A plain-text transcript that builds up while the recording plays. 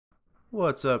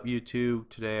What's up YouTube?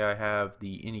 Today I have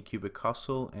the Anycubic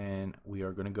Kossel and we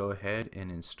are going to go ahead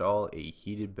and install a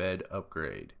heated bed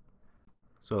upgrade.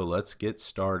 So let's get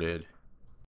started.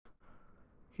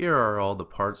 Here are all the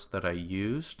parts that I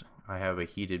used. I have a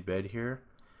heated bed here,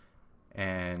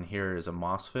 and here is a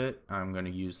Mosfet. I'm going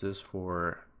to use this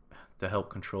to help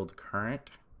control the current.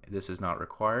 This is not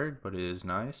required, but it is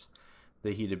nice.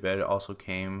 The heated bed also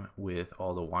came with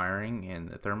all the wiring and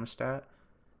the thermostat,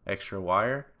 extra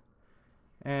wire,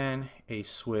 and a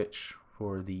switch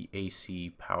for the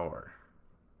AC power.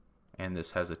 And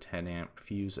this has a 10 amp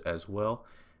fuse as well.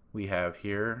 We have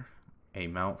here a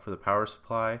mount for the power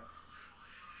supply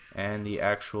and the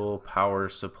actual power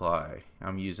supply.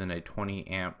 I'm using a 20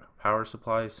 amp power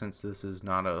supply since this is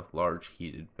not a large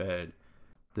heated bed.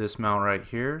 This mount right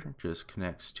here just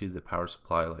connects to the power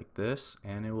supply like this,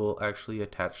 and it will actually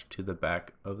attach to the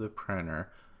back of the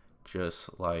printer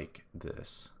just like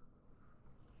this.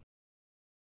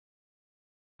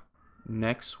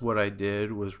 Next, what I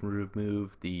did was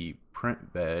remove the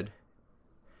print bed,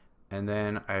 and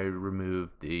then I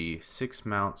removed the 6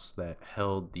 mounts that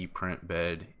held the print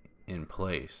bed in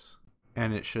place,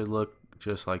 and it should look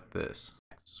just like this.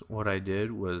 So what I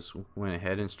did was went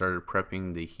ahead and started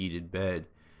prepping the heated bed.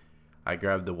 I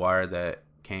grabbed the wire that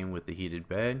came with the heated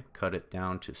bed, cut it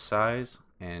down to size,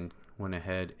 and went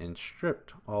ahead and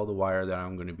stripped all the wire that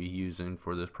I'm going to be using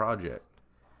for this project,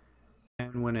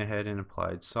 and went ahead and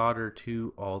applied solder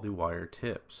to all the wire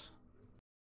tips.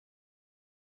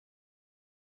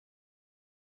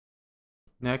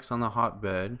 Next, on the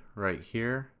hotbed right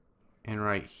here and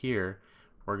right here,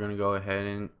 we're going to go ahead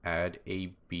and add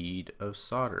a bead of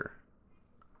solder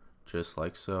just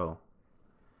like so.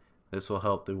 This will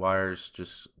help the wires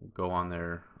just go on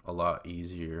there a lot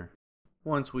easier.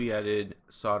 Once we added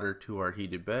solder to our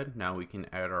heated bed, now we can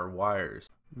add our wires.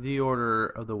 The order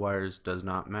of the wires does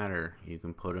not matter. You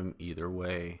can put them either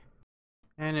way.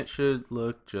 And it should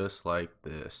look just like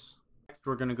this. Next,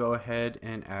 we're going to go ahead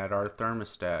and add our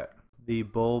thermostat. The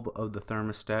bulb of the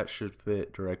thermostat should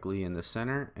fit directly in the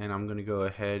center, and I'm going to go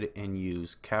ahead and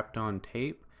use Kapton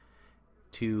tape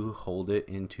to hold it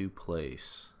into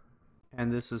place.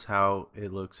 And this is how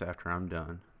it looks after I'm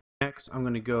done. Next, I'm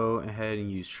going to go ahead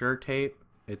and use Sure tape.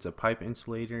 It's a pipe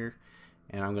insulator,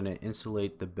 and I'm going to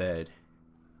insulate the bed.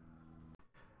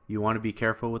 You want to be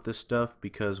careful with this stuff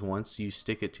because once you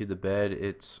stick it to the bed,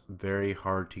 it's very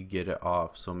hard to get it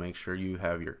off. So make sure you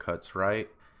have your cuts right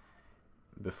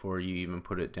before you even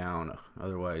put it down.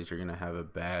 Otherwise, you're going to have a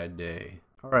bad day.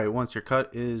 Alright, once your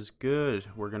cut is good,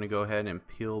 we're going to go ahead and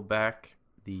peel back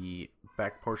the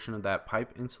back portion of that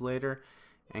pipe insulator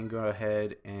and go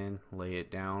ahead and lay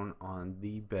it down on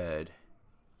the bed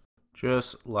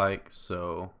just like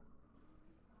so.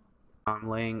 I'm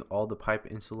laying all the pipe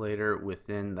insulator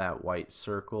within that white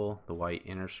circle, the white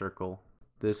inner circle.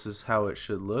 This is how it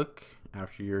should look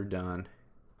after you're done.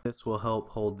 This will help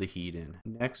hold the heat in.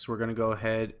 Next, we're going to go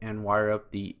ahead and wire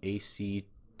up the AC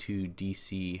to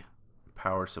DC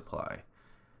power supply.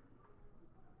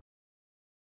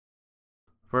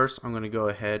 First, I'm going to go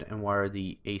ahead and wire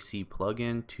the AC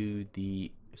plug-in to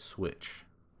the switch.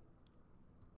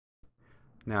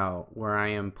 Now, where I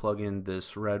am plugging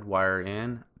this red wire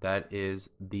in, that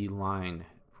is the line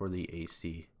for the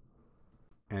AC.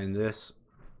 And this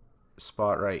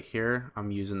spot right here,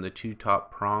 I'm using the 2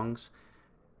 top prongs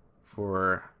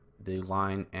for the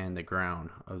line and the ground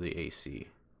of the AC.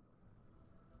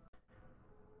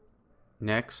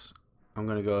 Next, I'm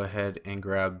going to go ahead and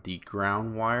grab the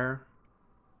ground wire,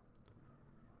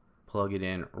 plug it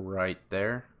in right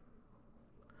there,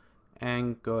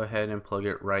 and go ahead and plug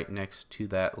it right next to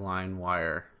that line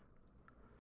wire.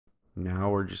 Now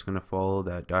we're just going to follow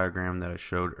that diagram that I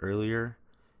showed earlier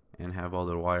and have all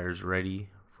the wires ready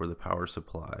for the power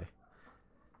supply.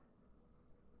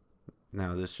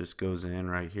 Now this just goes in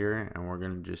right here, and we're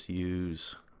going to just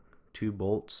use 2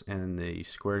 bolts and the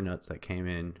square nuts that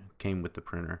came with the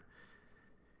printer.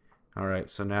 Alright,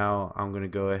 so now I'm going to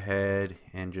go ahead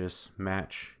and just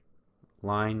match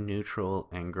line, neutral,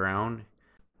 and ground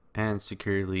and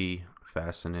securely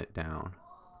fasten it down.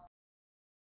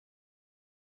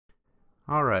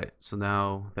 Alright, so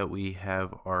now that we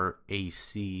have our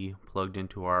AC plugged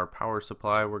into our power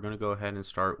supply, we're going to go ahead and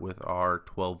start with our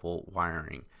 12-volt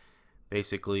wiring.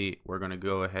 Basically, we're going to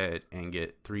go ahead and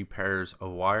get 3 pairs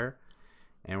of wire,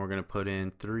 and we're going to put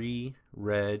in 3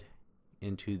 red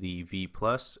into the V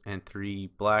plus and 3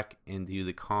 black into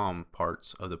the COM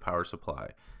parts of the power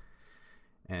supply.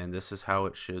 And this is how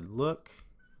it should look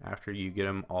after you get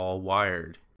them all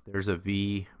wired. There's a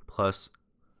V plus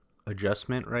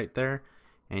adjustment right there,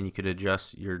 and you could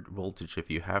adjust your voltage if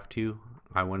you have to.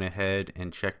 I went ahead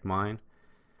and checked mine,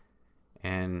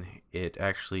 and it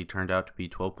actually turned out to be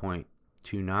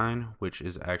 12.29, which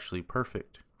is actually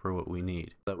perfect for what we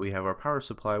need. That we have our power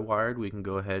supply wired, we can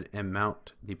go ahead and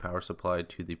mount the power supply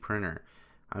to the printer.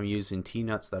 I'm using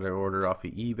T-nuts that I ordered off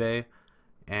of eBay,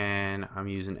 and I'm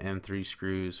using M3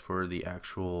 screws for the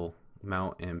actual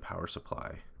mount and power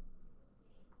supply.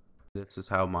 This is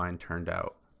how mine turned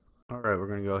out. Alright, we're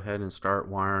going to go ahead and start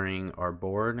wiring our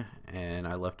board, and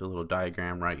I left a little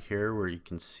diagram right here where you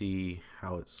can see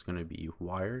how it's going to be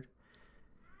wired.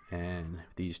 And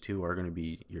these two are going to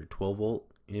be your 12 volt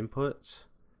inputs,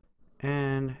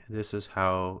 and this is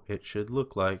how it should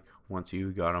look like once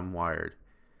you got them wired.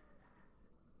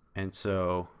 And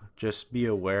so just be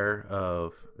aware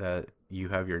of that you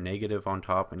have your negative on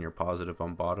top and your positive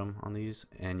on bottom on these,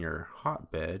 and your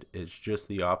hotbed is just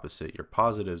the opposite. Your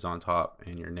positives on top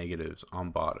and your negatives on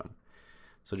bottom.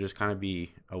 So just kind of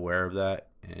be aware of that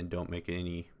and don't make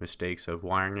any mistakes of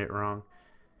wiring it wrong,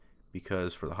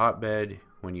 because for the hotbed,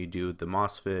 when you do the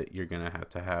MOSFET, you're going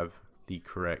to have the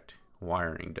correct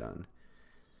wiring done.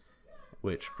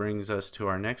 Which brings us to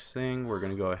our next thing. We're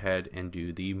going to go ahead and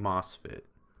do the MOSFET.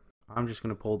 I'm just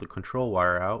going to pull the control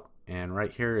wire out, and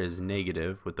right here is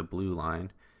negative with the blue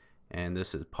line, and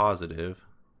this is positive,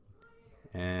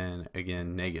 and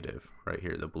again negative right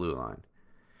here, the blue line.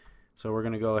 So we're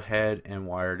going to go ahead and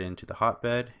wire it into the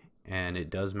hotbed, and it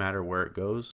does matter where it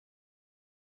goes,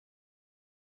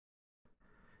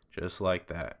 just like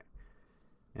that.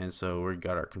 And so we've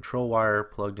got our control wire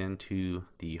plugged into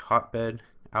the hotbed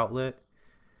outlet,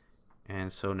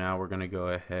 and so now we're going to go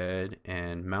ahead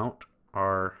and mount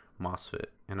our MOSFET.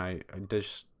 And I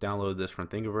just downloaded this from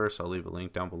Thingiverse. I'll leave a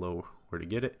link down below where to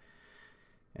get it.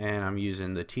 And I'm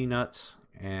using the T-nuts,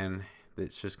 and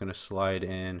it's just going to slide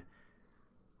in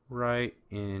right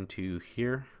into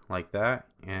here like that,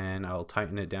 and I'll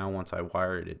tighten it down once I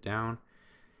wire it down,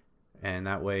 and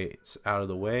that way it's out of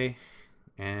the way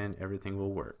and everything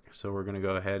will work. So we're going to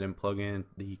go ahead and plug in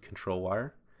the control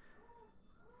wire,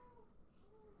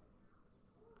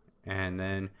 and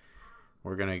then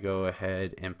we're going to go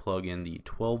ahead and plug in the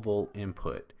 12 volt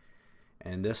input,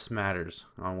 and this matters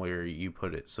on where you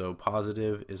put it. So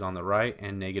positive is on the right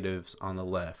and negatives on the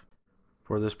left.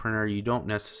 For this printer, you don't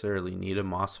necessarily need a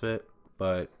MOSFET,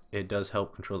 but it does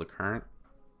help control the current,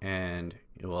 and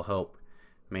it will help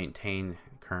maintain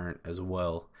current as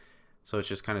well. So it's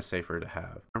just kind of safer to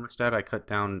have. Thermostat I cut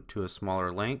down to a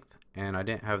smaller length, and I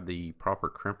didn't have the proper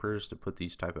crimpers to put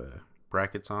these type of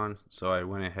brackets on, so I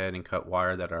went ahead and cut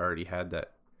wire that I already had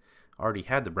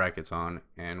the brackets on,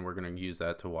 and we're going to use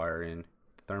that to wire in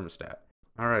the thermostat.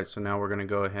 Alright, so now we're going to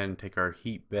go ahead and take our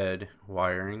heat bed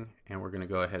wiring, and we're going to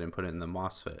go ahead and put it in the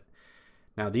MOSFET.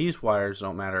 Now these wires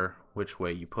don't matter which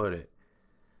way you put it,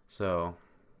 so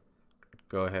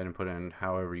go ahead and put it in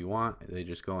however you want. They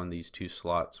just go in these two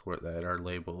slots that are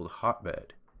labeled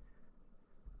hotbed.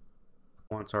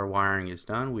 Once our wiring is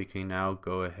done, we can now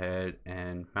go ahead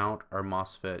and mount our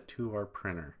MOSFET to our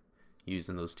printer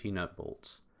using those T-nut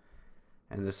bolts.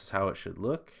 And this is how it should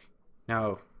look.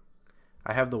 Now,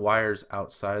 I have the wires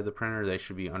outside of the printer. They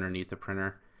should be underneath the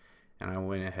printer, and I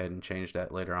went ahead and changed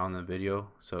that later on in the video.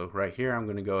 So right here, I'm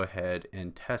going to go ahead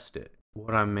and test it.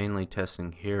 What I'm mainly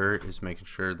testing here is making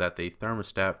sure that the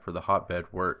thermostat for the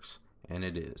hotbed works, and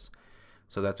it is.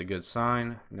 So that's a good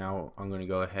sign. Now I'm going to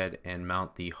go ahead and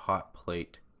mount the hot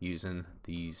plate using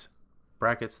these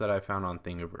brackets that I found on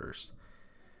Thingiverse.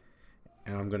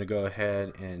 And I'm going to go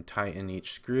ahead and tighten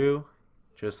each screw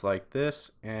just like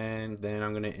this, and then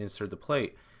I'm going to insert the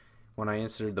plate. When I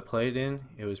inserted the plate in,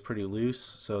 it was pretty loose,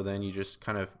 so then you just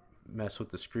kind of mess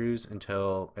with the screws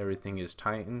until everything is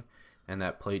tightened and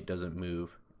that plate doesn't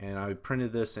move. And I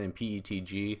printed this in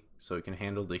PETG so it can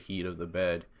handle the heat of the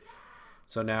bed.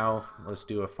 So now let's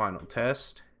do a final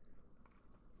test.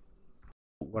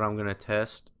 What I'm going to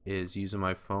test is using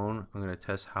my phone. I'm going to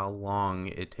test how long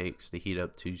it takes to heat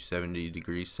up to 70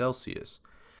 degrees Celsius.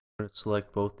 I'm going to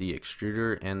select both the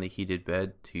extruder and the heated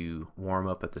bed to warm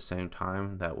up at the same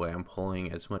time. That way I'm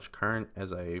pulling as much current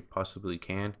as I possibly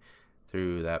can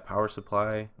through that power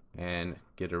supply and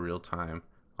get a real time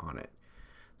on it.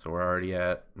 So we're already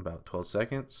at about 12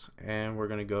 seconds, and we're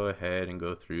going to go ahead and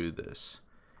go through this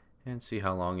and see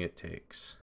how long it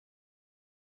takes.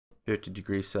 50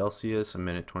 degrees Celsius, a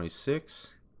minute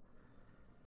 26.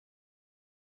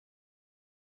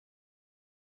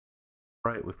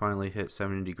 Right, we finally hit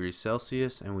 70 degrees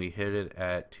Celsius, and we hit it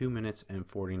at 2 minutes and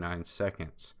 49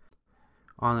 seconds.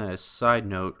 On a side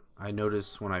note, I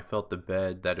noticed when I felt the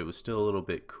bed that it was still a little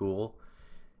bit cool,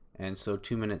 and so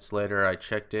 2 minutes later I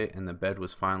checked it, and the bed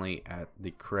was finally at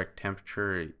the correct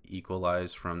temperature. It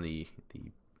equalized from the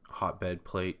hotbed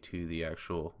plate to the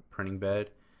actual printing bed.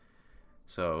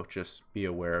 So just be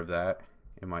aware of that.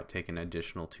 It might take an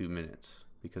additional 2 minutes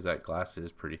because that glass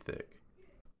is pretty thick.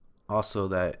 Also,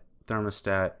 that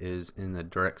thermostat is in the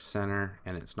direct center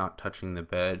and it's not touching the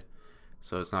bed,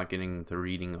 so it's not getting the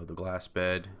reading of the glass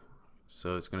bed,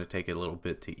 so it's going to take a little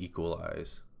bit to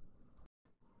equalize.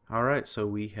 Alright, so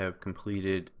we have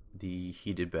completed the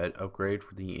heated bed upgrade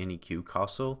for the Anycubic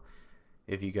Kossel.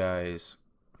 If you guys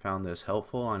found this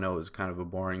helpful, I know it was kind of a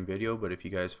boring video, but if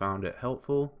you guys found it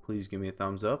helpful, please give me a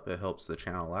thumbs up. It helps the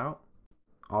channel out.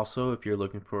 Also, if you're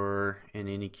looking for an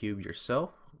Anycube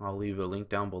yourself, I'll leave a link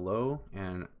down below,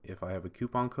 and if I have a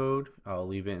coupon code, I'll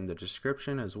leave it in the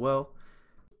description as well.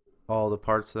 All the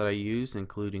parts that I used,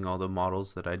 including all the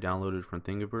models that I downloaded from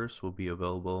Thingiverse, will be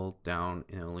available down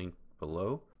in a link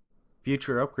below.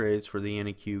 Future upgrades for the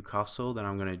Anycubic Kossel that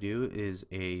I'm going to do is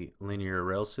a linear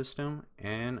rail system,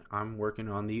 and I'm working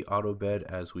on the auto bed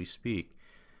as we speak.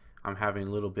 I'm having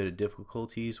a little bit of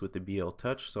difficulties with the BL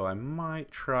Touch, so I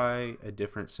might try a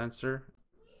different sensor.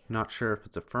 Not sure if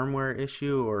it's a firmware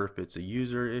issue or if it's a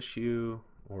user issue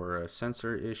or a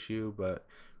sensor issue, but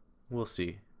we'll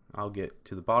see. I'll get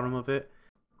to the bottom of it.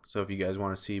 So if you guys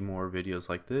want to see more videos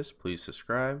like this, please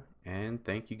subscribe, and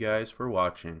thank you guys for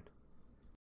watching.